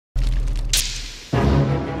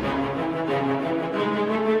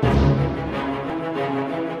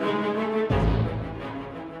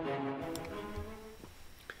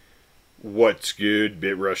What's good,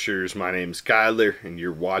 BitRushers? My name is Kyler and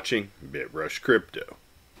you're watching BitRush Crypto.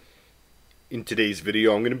 In today's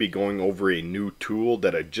video, I'm going to be going over a new tool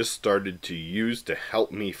that I just started to use to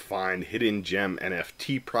help me find hidden gem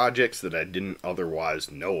NFT projects that I didn't otherwise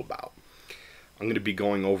know about. I'm going to be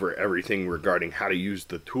going over everything regarding how to use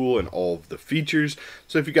the tool and all of the features.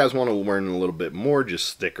 So if you guys want to learn a little bit more, just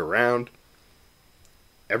stick around.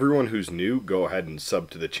 Everyone who's new, go ahead and sub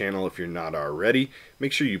to the channel if you're not already.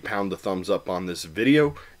 Make sure you pound the thumbs up on this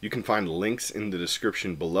video. You can find links in the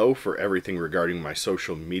description below for everything regarding my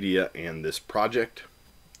social media and this project.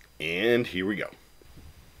 And here we go.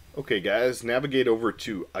 Okay guys, navigate over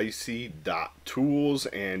to icy.tools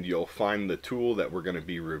and you'll find the tool that we're going to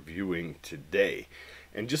be reviewing today.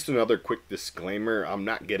 And just another quick disclaimer, I'm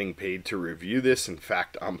not getting paid to review this. In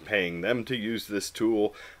fact, I'm paying them to use this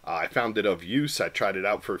tool. I found it of use. I tried it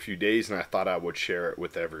out for a few days and I thought I would share it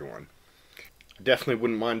with everyone. I definitely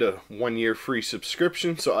wouldn't mind a 1-year free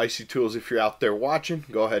subscription. So Icy Tools, if you're out there watching,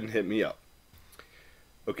 go ahead and hit me up.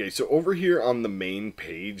 Okay, so over here on the main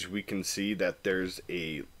page, we can see that there's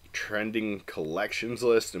a trending collections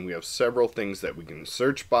list and we have several things that we can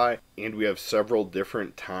search by, and we have several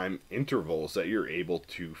different time intervals that you're able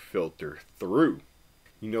to filter through.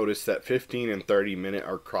 You notice that 15 and 30 minute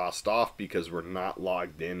are crossed off because we're not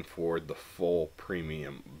logged in for the full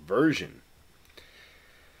premium version.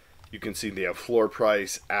 You can see they have floor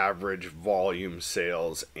price, average, volume,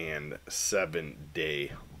 sales, and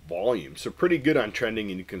 7-day volume. So pretty good on trending,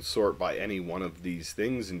 and you can sort by any one of these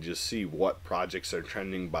things and just see what projects are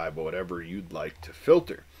trending by whatever you'd like to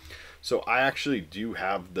filter. So I actually do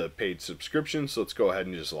have the paid subscription, so let's go ahead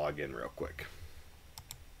and just log in real quick.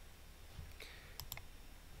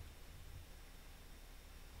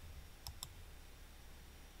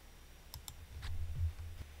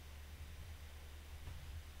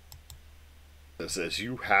 It says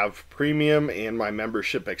you have premium and my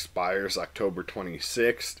membership expires October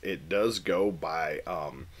 26th. It does go by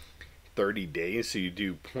 30 days, so you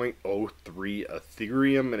do 0.03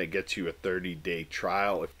 Ethereum and it gets you a 30-day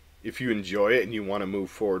trial. If you enjoy it and you want to move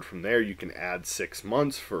forward from there, you can add 6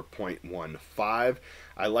 months for 0.15.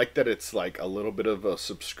 I like that it's like a little bit of a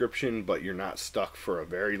subscription, but you're not stuck for a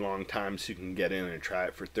very long time, so you can get in and try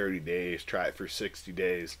it for 30 days, try it for 60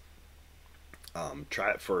 days.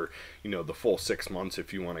 Try it for, the full 6 months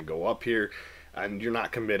if you want to go up here, and you're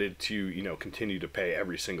not committed to, continue to pay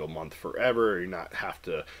every single month forever. You're not have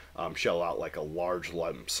to shell out like a large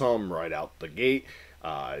lump sum right out the gate.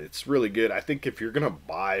 It's really good. I think if you're gonna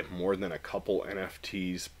buy more than a couple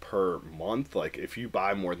NFTs per month, like if you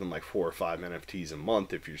buy more than like 4 or 5 NFTs a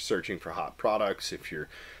month, if you're searching for hot products, if you're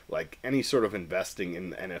like any sort of investing in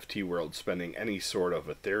the NFT world, spending any sort of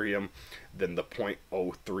Ethereum, then the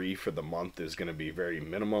 0.03 for the month is going to be very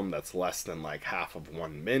minimum. That's less than like half of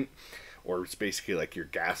 1 mint, or it's basically like your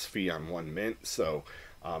gas fee on 1 mint. So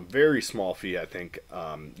very small fee, I think,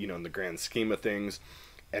 in the grand scheme of things.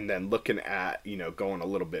 And then looking at, going a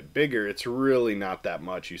little bit bigger, it's really not that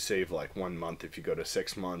much. You save like 1 month if you go to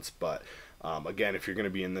 6 months. But again, if you're going to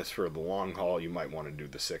be in this for the long haul, you might want to do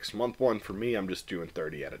the 6-month one. For me, I'm just doing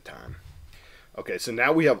 30 at a time. Okay, so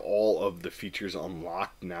now we have all of the features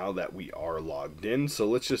unlocked now that we are logged in. So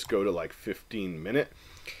let's just go to like 15 minute.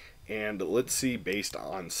 And let's see based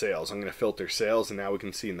on sales. I'm going to filter sales, and now we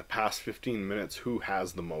can see in the past 15 minutes who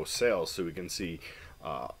has the most sales. So we can see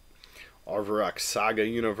Arvarok Saga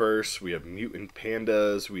Universe, we have Mutant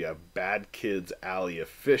Pandas, we have Bad Kids Alley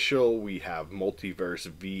Official, we have Multiverse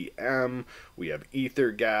VM, we have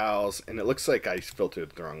Ether Gals, and it looks like I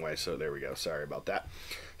filtered it the wrong way, so there we go, sorry about that.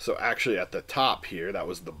 So actually at the top here, that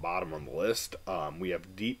was the bottom of the list, we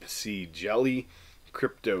have Deep Sea Jelly,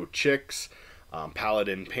 Crypto Chicks,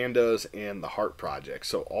 Paladin Pandas, and the Heart Project.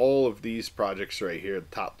 So all of these projects right here, the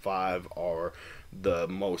top 5 are the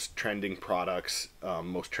most trending products,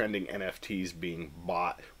 most trending NFTs being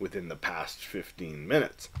bought within the past 15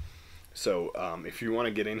 minutes. So if you want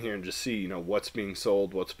to get in here and just see, what's being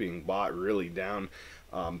sold, what's being bought really down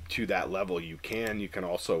to that level, you can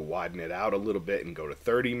also widen it out a little bit and go to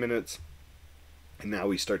 30 minutes. And now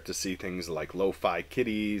we start to see things like Lo-Fi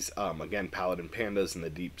Kitties, again, Paladin Pandas, and the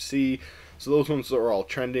Deep Sea. So those ones are all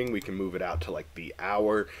trending. We can move it out to like the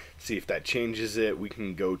hour, see if that changes it. We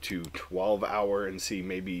can go to 12 hour and see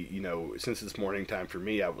maybe, since it's morning time for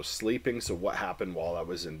me, I was sleeping. So what happened while I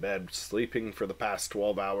was in bed sleeping for the past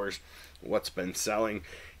 12 hours? What's been selling?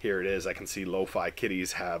 Here it is. I can see Lo-Fi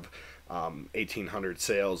Kitties have 1,800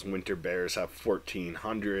 sales. Winter Bears have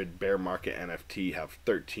 1,400. Bear Market NFT have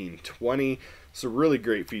 1,320. So really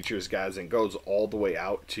great features, guys, and it goes all the way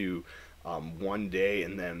out to 1 day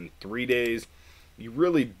and then 3 days. you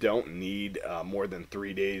really don't need more than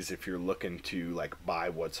 3 days if you're looking to like buy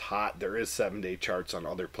what's hot. There is 7-day charts on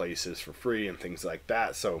other places for free and things like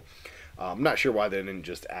that. So I'm not sure why they didn't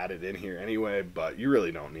just add it in here anyway, but you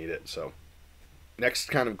really don't need it. So next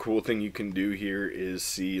kind of cool thing you can do here is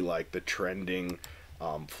see like the trending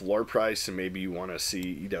floor price, and maybe you want to see,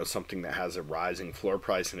 you know, something that has a rising floor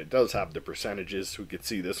price, and it does have the percentages. So we could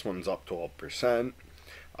see this one's up 12%.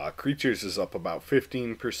 Creatures is up about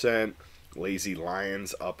 15%. Lazy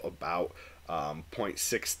Lions up about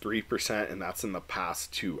 0.63%, and that's in the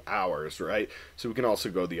past 2 hours, right? So we can also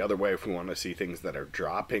go the other way if we want to see things that are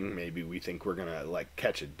dropping. Maybe we think we're gonna like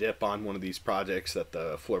catch a dip on one of these projects that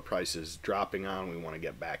the floor price is dropping on. We want to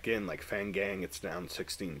get back in, like Fang Gang, it's down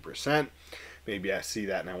 16%. Maybe I see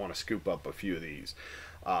that and I want to scoop up a few of these.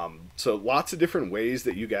 So lots of different ways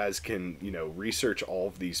that you guys can, you know, research all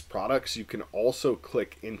of these products. You can also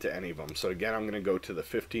click into any of them. So again, I'm going to go to the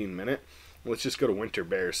 15-minute. Let's just go to Winter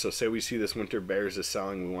Bears. So say we see this Winter Bears is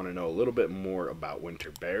selling. We want to know a little bit more about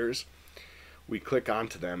Winter Bears. We click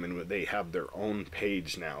onto them and they have their own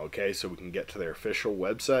page now, okay? So we can get to their official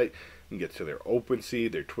website and get to their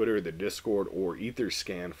OpenSea, their Twitter, their Discord, or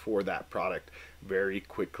Etherscan for that product very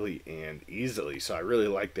quickly and easily. So I really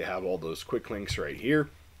like they have all those quick links right here.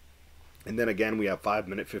 And then again, we have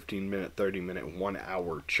 5-minute, 15-minute, 30-minute,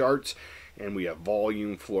 1-hour charts, and we have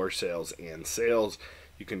volume, floor sales, and sales.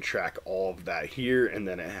 You can track all of that here, and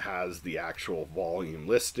then it has the actual volume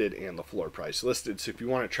listed and the floor price listed. So if you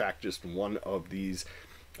want to track just one of these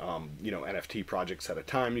you know, NFT projects at a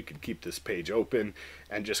time, you can keep this page open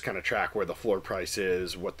and just kind of track where the floor price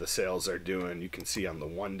is, what the sales are doing. You can see on the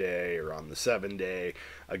 1 day or on the 7-day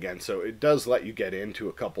again. So it does let you get into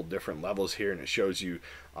a couple different levels here, and it shows you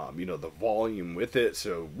you know, the volume with it.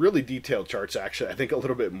 So really detailed charts, actually I think a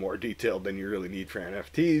little bit more detailed than you really need for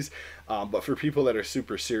NFTs, but for people that are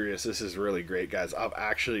super serious, this is really great, guys. I've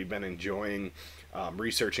actually been enjoying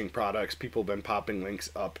researching products. People have been popping links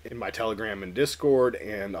up in my Telegram and Discord,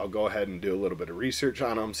 and I'll go ahead and do a little bit of research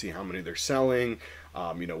on them, see how many they're selling,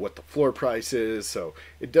 you know, what the floor price is. So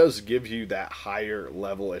it does give you that higher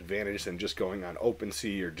level advantage than just going on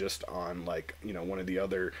OpenSea or just on, like, you know, one of the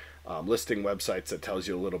other listing websites that tells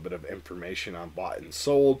you a little bit of information on bought and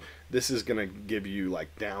sold. This is going to give you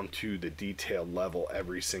like down to the detailed level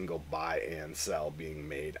every single buy and sell being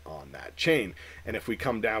made on that chain. And if we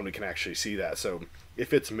come down, we can actually see that. So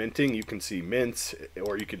if it's minting, you can see mints,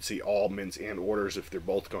 or you can see all mints and orders if they're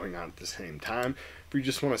both going on at the same time. If you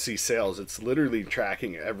just want to see sales, it's literally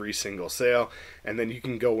tracking every single sale, and then you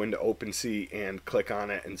can go into OpenSea and click on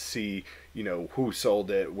it and see, you know, who sold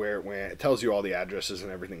it, where it went. It tells you all the addresses and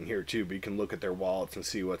everything here too, but you can look at their wallets and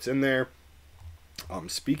see what's in there.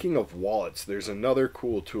 Speaking of wallets, there's another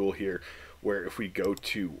cool tool here where if we go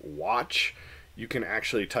to watch, you can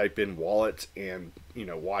actually type in wallets and, you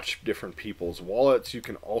know, watch different people's wallets. You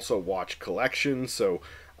can also watch collections. So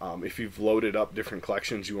if you've loaded up different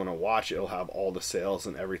collections you want to watch, it'll have all the sales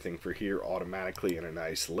and everything for here automatically in a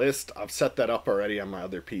nice list. I've set that up already on my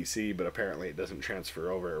other PC, but apparently it doesn't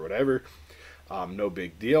transfer over or whatever. No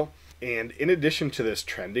big deal. And in addition to this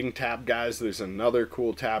trending tab, guys, there's another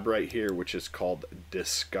cool tab right here, which is called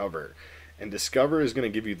Discover. And Discover is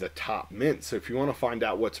going to give you the top mint. So if you want to find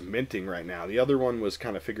out what's minting right now, the other one was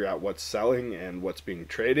kind of figure out what's selling and what's being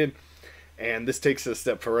traded. And this takes it a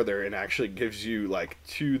step further and actually gives you, like,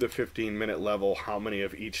 to the 15-minute level how many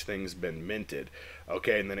of each thing's been minted.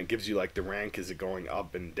 Okay, and then it gives you like the rank. Is it going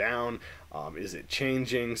up and down? Is it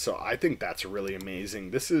changing? So I think that's really amazing.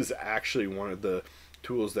 This is actually one of the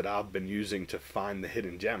tools that I've been using to find the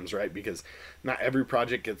hidden gems, right? Because not every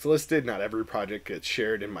project gets listed, not every project gets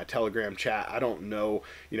shared in my Telegram chat. I don't know,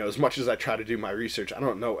 you know, as much as I try to do my research, I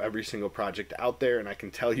don't know every single project out there, and I can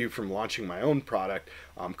tell you from launching my own product,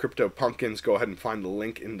 Crypto Pumpkins, go ahead and find the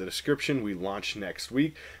link in the description. We launch next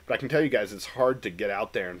week, but I can tell you guys it's hard to get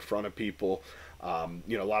out there in front of people.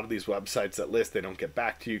 You know, a lot of these websites that list, they don't get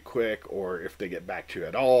back to you quick, or if they get back to you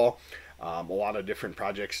at all. A lot of different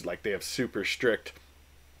projects, like, they have super strict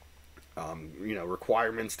you know,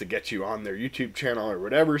 requirements to get you on their YouTube channel or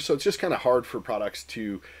whatever. So it's just kind of hard for products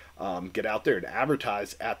to get out there and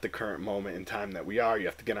advertise at the current moment in time that we are. You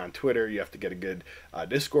have to get on Twitter, you have to get a good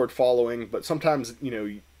Discord following, but sometimes, you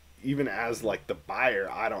know, even as like the buyer,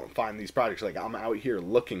 I don't find these products. Like, I'm out here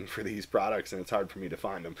looking for these products and it's hard for me to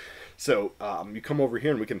find them. So you come over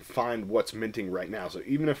here and we can find what's minting right now. So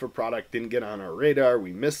even if a product didn't get on our radar,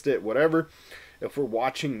 we missed it, whatever, if we're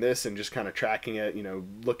watching this and just kind of tracking it,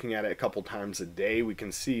 looking at it a couple times a day, we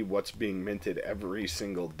can see what's being minted every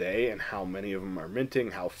single day and how many of them are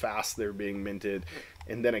minting, how fast they're being minted.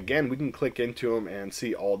 And then again, we can click into them and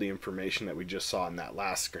see all the information that we just saw in that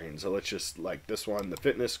last screen. So let's just, like this one, the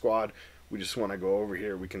fitness squad, we just want to go over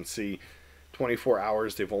here. We can see 24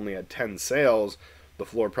 hours, they've only had 10 sales. The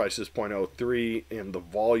floor price is 0.03 and the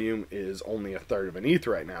volume is only a third of an ETH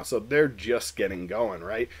right now. So they're just getting going,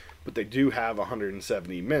 right? But they do have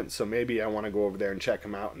 170 mints. So maybe I want to go over there and check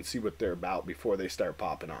them out and see what they're about before they start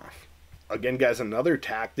popping off. Again, guys, another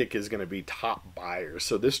tactic is going to be top buyers.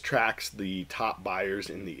 So this tracks the top buyers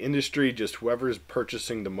in the industry, just whoever's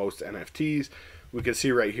purchasing the most NFTs. We can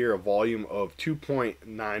see right here a volume of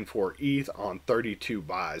 2.94 ETH on 32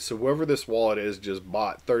 buys. So whoever this wallet is just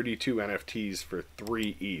bought 32 NFTs for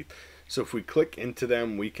 3 ETH. So if we click into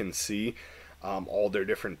them, we can see all their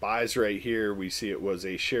different buys right here. We see it was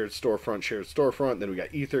a shared storefront. Then we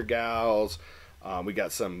got Ether Gals. We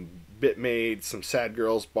got some Bitmates, some Sad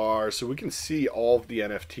Girls bars. So we can see all of the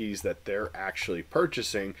NFTs that they're actually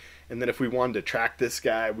purchasing. And then if we wanted to track this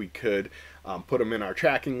guy, we could put them in our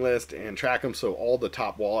tracking list and track them. So all the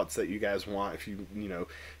top wallets that you guys want, if you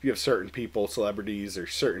have certain people, celebrities, or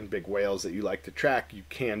certain big whales that you like to track, you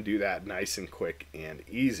can do that nice and quick and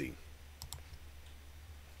easy.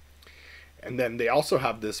 And then they also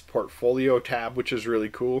have this portfolio tab, which is really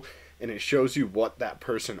cool. And it shows you what that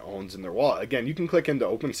person owns in their wallet. Again, you can click into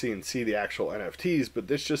OpenSea and see the actual NFTs, but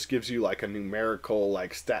this just gives you like a numerical,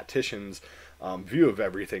 like statistician's view of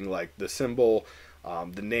everything, like the symbol,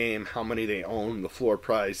 the name, how many they own, the floor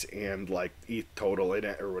price, and like ETH total in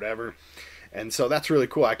it or whatever. And so that's really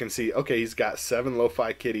cool. I can see, okay, he's got 7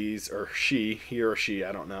 Lo-Fi Kitties, or he or she,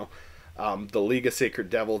 I don't know. The League of Sacred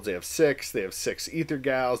Devils, they have 6. They have 6 Ether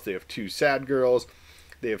Gals. They have 2 Sad Girls.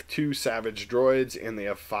 They have 2 Savage Droids, and they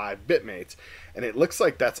have 5 Bitmates. And it looks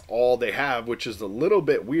like that's all they have, which is a little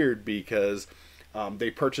bit weird because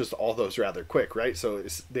they purchased all those rather quick, right? So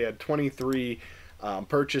they had 23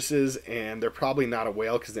 purchases, and they're probably not a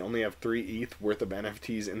whale because they only have 3 ETH worth of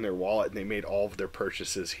NFTs in their wallet, and they made all of their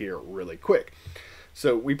purchases here really quick.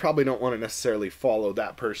 So we probably don't want to necessarily follow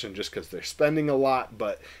that person just because they're spending a lot,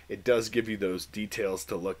 but it does give you those details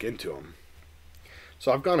to look into them.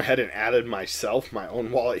 So I've gone ahead and added myself, my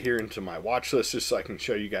own wallet here into my watch list just so I can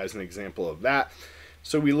show you guys an example of that.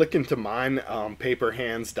 So we look into mine,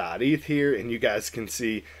 paperhands.eth here, and you guys can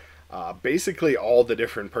see basically all the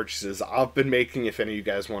different purchases I've been making. If any of you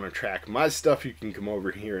guys want to track my stuff, you can come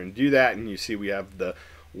over here and do that. And you see we have the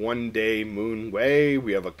One Day Moon Way,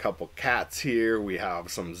 we have a couple cats here, we have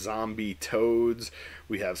some zombie toads,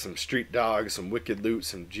 we have some street dogs, some wicked loot,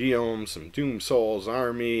 some geomes, some Doom Souls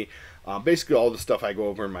army, basically all the stuff I go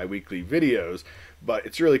over in my weekly videos. But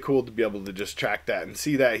it's really cool to be able to just track that and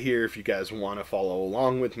see that here if you guys want to follow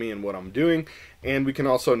along with me and what I'm doing. And we can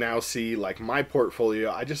also now see like my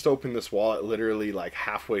portfolio. I just opened this wallet literally like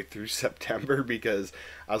halfway through September because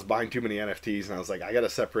I was buying too many NFTs and I was like, I got to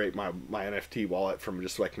separate my NFT wallet from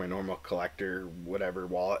just like my normal collector whatever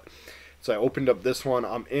wallet. So I opened up this one.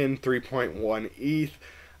 I'm in 3.1 ETH.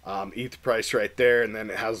 ETH price right there, and then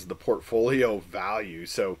it has the portfolio value.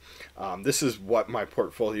 So this is what my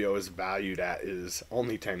portfolio is valued at, is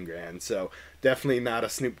only 10 grand. So definitely not a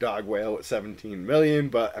Snoop Dogg whale at 17 million,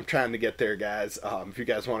 but I'm trying to get there, guys. If you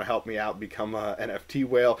guys want to help me out, become a NFT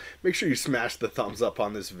whale, make sure you smash the thumbs up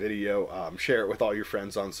on this video, share it with all your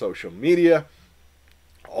friends on social media,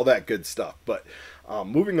 all that good stuff. But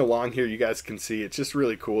moving along here, you guys can see it's just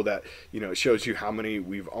really cool that, it shows you how many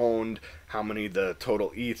we've owned, how many the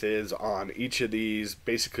total ETH is on each of these,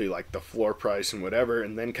 basically like the floor price and whatever,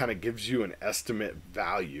 and then kind of gives you an estimate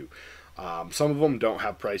value. Some of them don't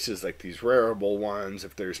have prices, like these rareable ones,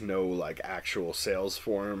 if there's no like actual sales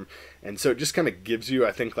for them. And so it just kind of gives you,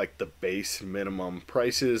 I think, like the base minimum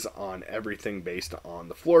prices on everything based on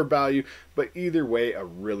the floor value. But either way, a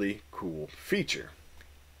really cool feature.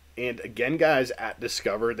 And again, guys, at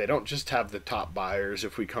Discover, they don't just have the top buyers.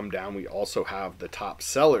 If we come down, we also have the top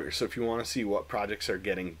sellers. So if you want to see what projects are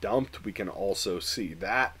getting dumped, we can also see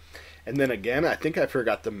that. And then again, I think I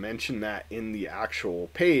forgot to mention that in the actual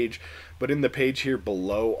page, but in the page here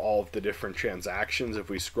below all of the different transactions, if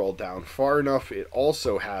we scroll down far enough, it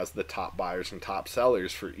also has the top buyers and top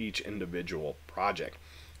sellers for each individual project.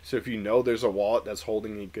 So if you know there's a wallet that's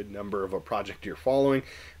holding a good number of a project you're following,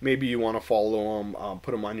 maybe you want to follow them,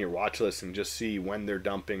 put them on your watch list and just see when they're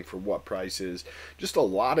dumping, for what prices. Just a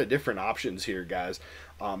lot of different options here, guys.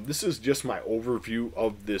 This is just my overview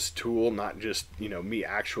of this tool, not just, you know, me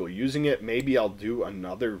actually using it. Maybe I'll do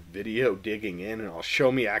another video digging in and I'll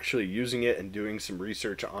show me actually using it and doing some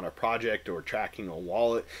research on a project or tracking a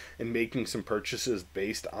wallet and making some purchases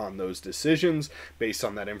based on those decisions, based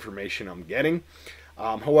on that information I'm getting.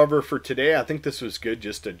 However, for today, I think this was good,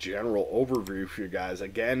 just a general overview for you guys.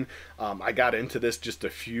 Again, I got into this just a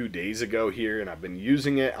few days ago here, and I've been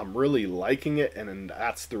using it. I'm really liking it, and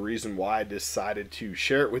that's the reason why I decided to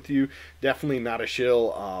share it with you. Definitely not a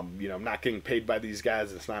shill. You know, I'm not getting paid by these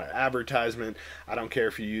guys. It's not an advertisement. I don't care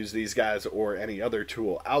if you use these guys or any other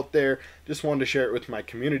tool out there. Just wanted to share it with my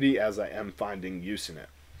community as I am finding use in it.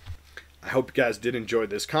 I hope you guys did enjoy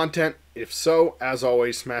this content. If so, as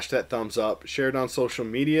always, smash that thumbs up, share it on social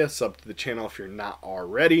media, sub to the channel if you're not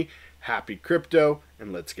already. Happy crypto,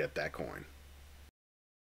 and let's get that coin.